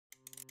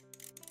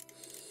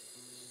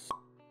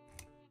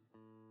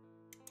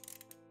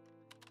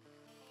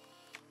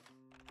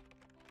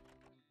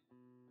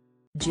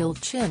Jill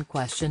Chin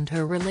questioned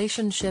her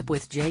relationship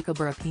with Jacob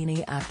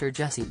Rapini after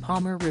Jesse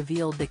Palmer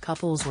revealed the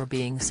couples were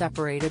being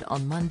separated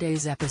on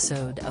Monday's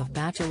episode of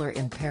Bachelor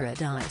in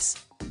Paradise.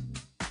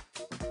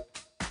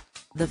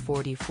 The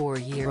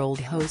 44-year-old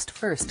host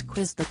first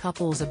quizzed the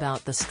couples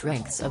about the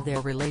strengths of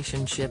their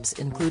relationships,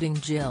 including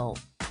Jill,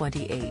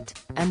 28,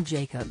 and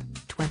Jacob,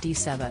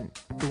 27,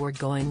 who were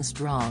going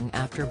strong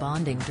after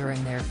bonding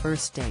during their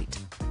first date.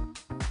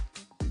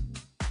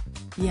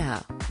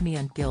 "Yeah, me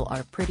and Gil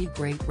are pretty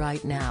great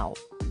right now.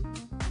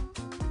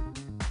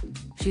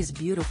 She's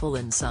beautiful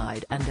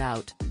inside and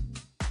out.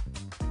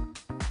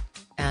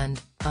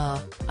 And,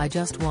 I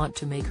just want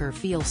to make her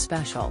feel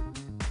special.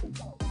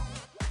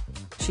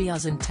 She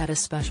isn't a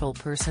special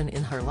person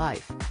in her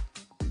life.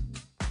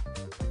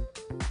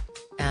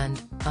 And,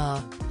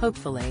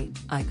 hopefully,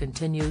 I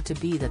continue to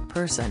be that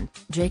person,"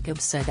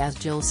 Jacob said as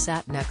Jill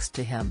sat next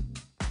to him.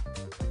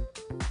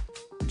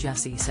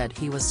 Jesse said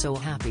he was so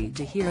happy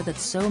to hear that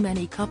so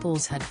many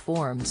couples had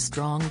formed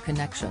strong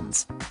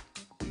connections.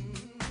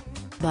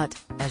 "But,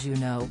 as you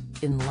know,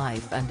 in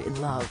life and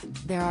in love,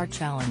 there are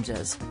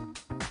challenges.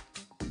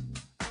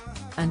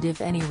 And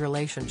if any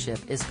relationship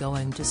is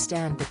going to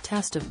stand the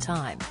test of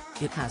time,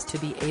 it has to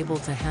be able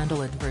to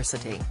handle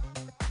adversity.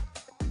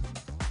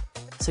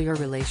 So your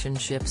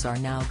relationships are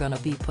now gonna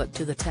be put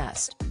to the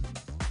test.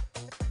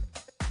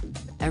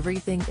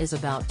 Everything is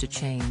about to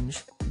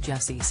change,"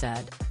 Jesse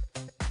said.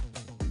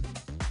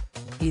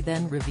 He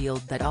then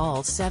revealed that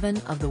all 7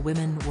 of the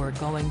women were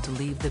going to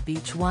leave the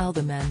beach while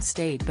the men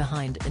stayed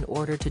behind in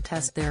order to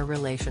test their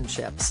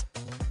relationships.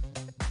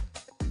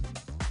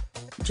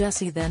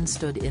 Jesse then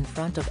stood in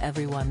front of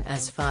everyone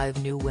as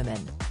 5 new women,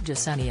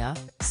 Jasenia,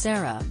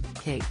 Sarah,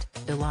 Kate,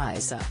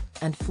 Eliza,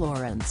 and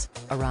Florence,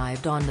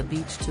 arrived on the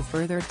beach to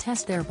further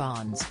test their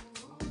bonds.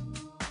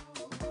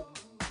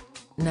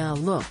 "Now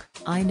look,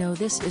 I know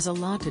this is a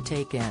lot to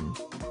take in.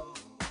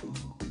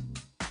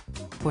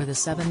 For the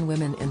 7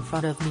 women in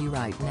front of me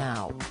right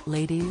now,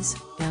 ladies,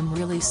 I'm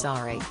really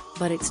sorry,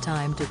 but it's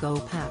time to go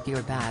pack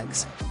your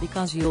bags,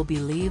 because you'll be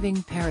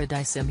leaving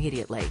Paradise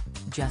immediately,"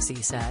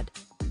 Jesse said.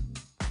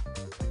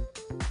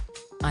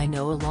 "I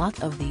know a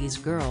lot of these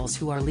girls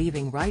who are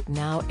leaving right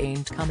now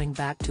ain't coming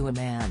back to a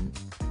man."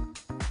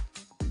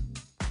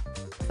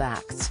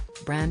 Facts,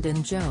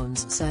 Brandon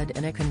Jones said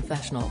in a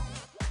confessional.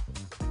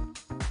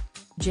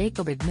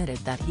 Jacob admitted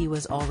that he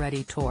was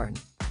already torn.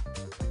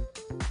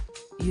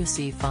 "You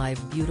see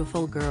 5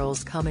 beautiful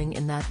girls coming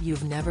in that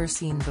you've never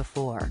seen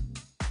before.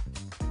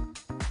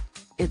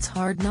 It's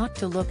hard not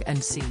to look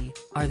and see,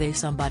 are they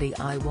somebody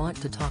I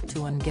want to talk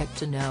to and get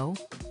to know?"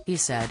 he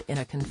said in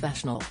a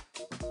confessional.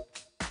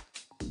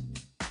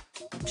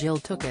 Jill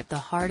took it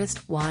the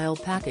hardest while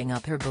packing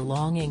up her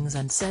belongings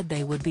and said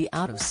they would be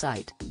out of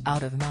sight,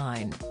 out of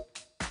mind.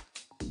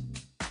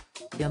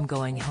 "I'm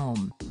going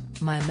home.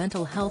 My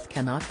mental health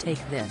cannot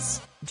take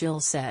this," Jill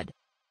said.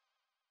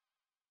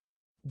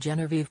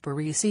 Genevieve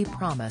Parisi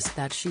promised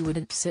that she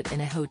wouldn't sit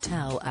in a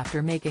hotel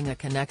after making a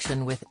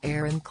connection with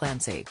Aaron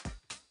Clancy.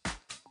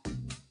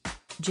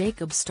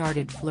 Jacob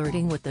started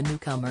flirting with the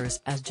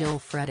newcomers as Jill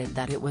fretted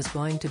that it was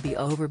going to be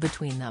over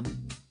between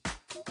them.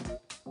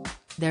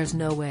 "There's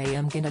no way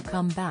I'm gonna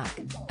come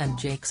back, and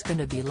Jake's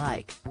gonna be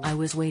like, I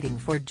was waiting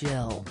for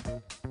Jill.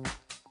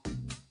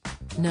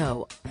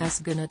 No, he's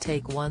gonna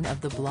take one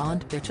of the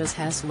blonde bitches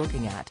he's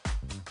looking at.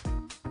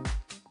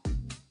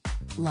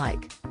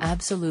 Like,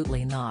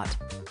 absolutely not.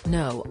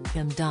 No,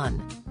 I'm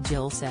done,"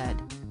 Jill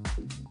said.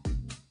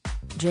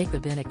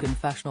 Jacob in a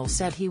confessional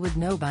said he would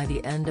know by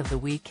the end of the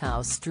week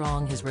how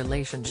strong his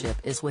relationship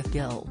is with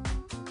Gil.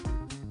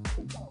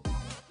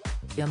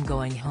 "I'm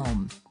going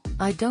home.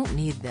 I don't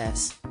need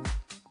this.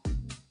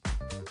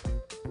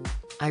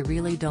 I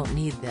really don't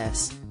need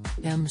this.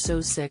 I'm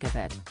so sick of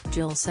it,"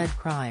 Jill said,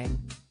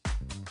 crying.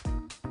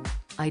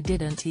 "I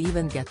didn't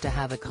even get to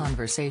have a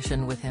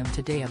conversation with him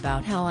today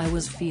about how I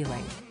was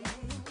feeling."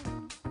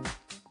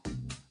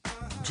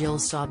 Jill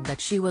sobbed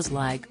that she was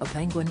like a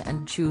penguin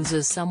and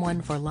chooses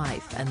someone for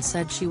life and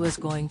said she was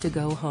going to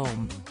go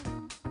home.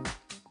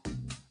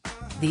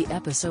 The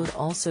episode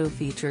also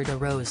featured a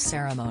rose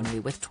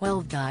ceremony with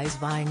 12 guys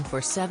vying for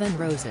 7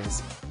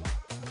 roses.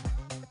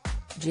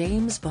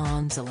 James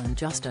Bonzel and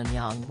Justin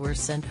Young were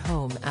sent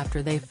home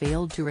after they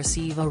failed to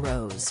receive a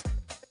rose.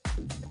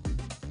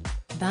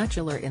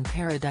 Bachelor in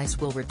Paradise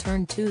will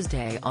return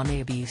Tuesday on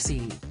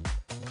ABC.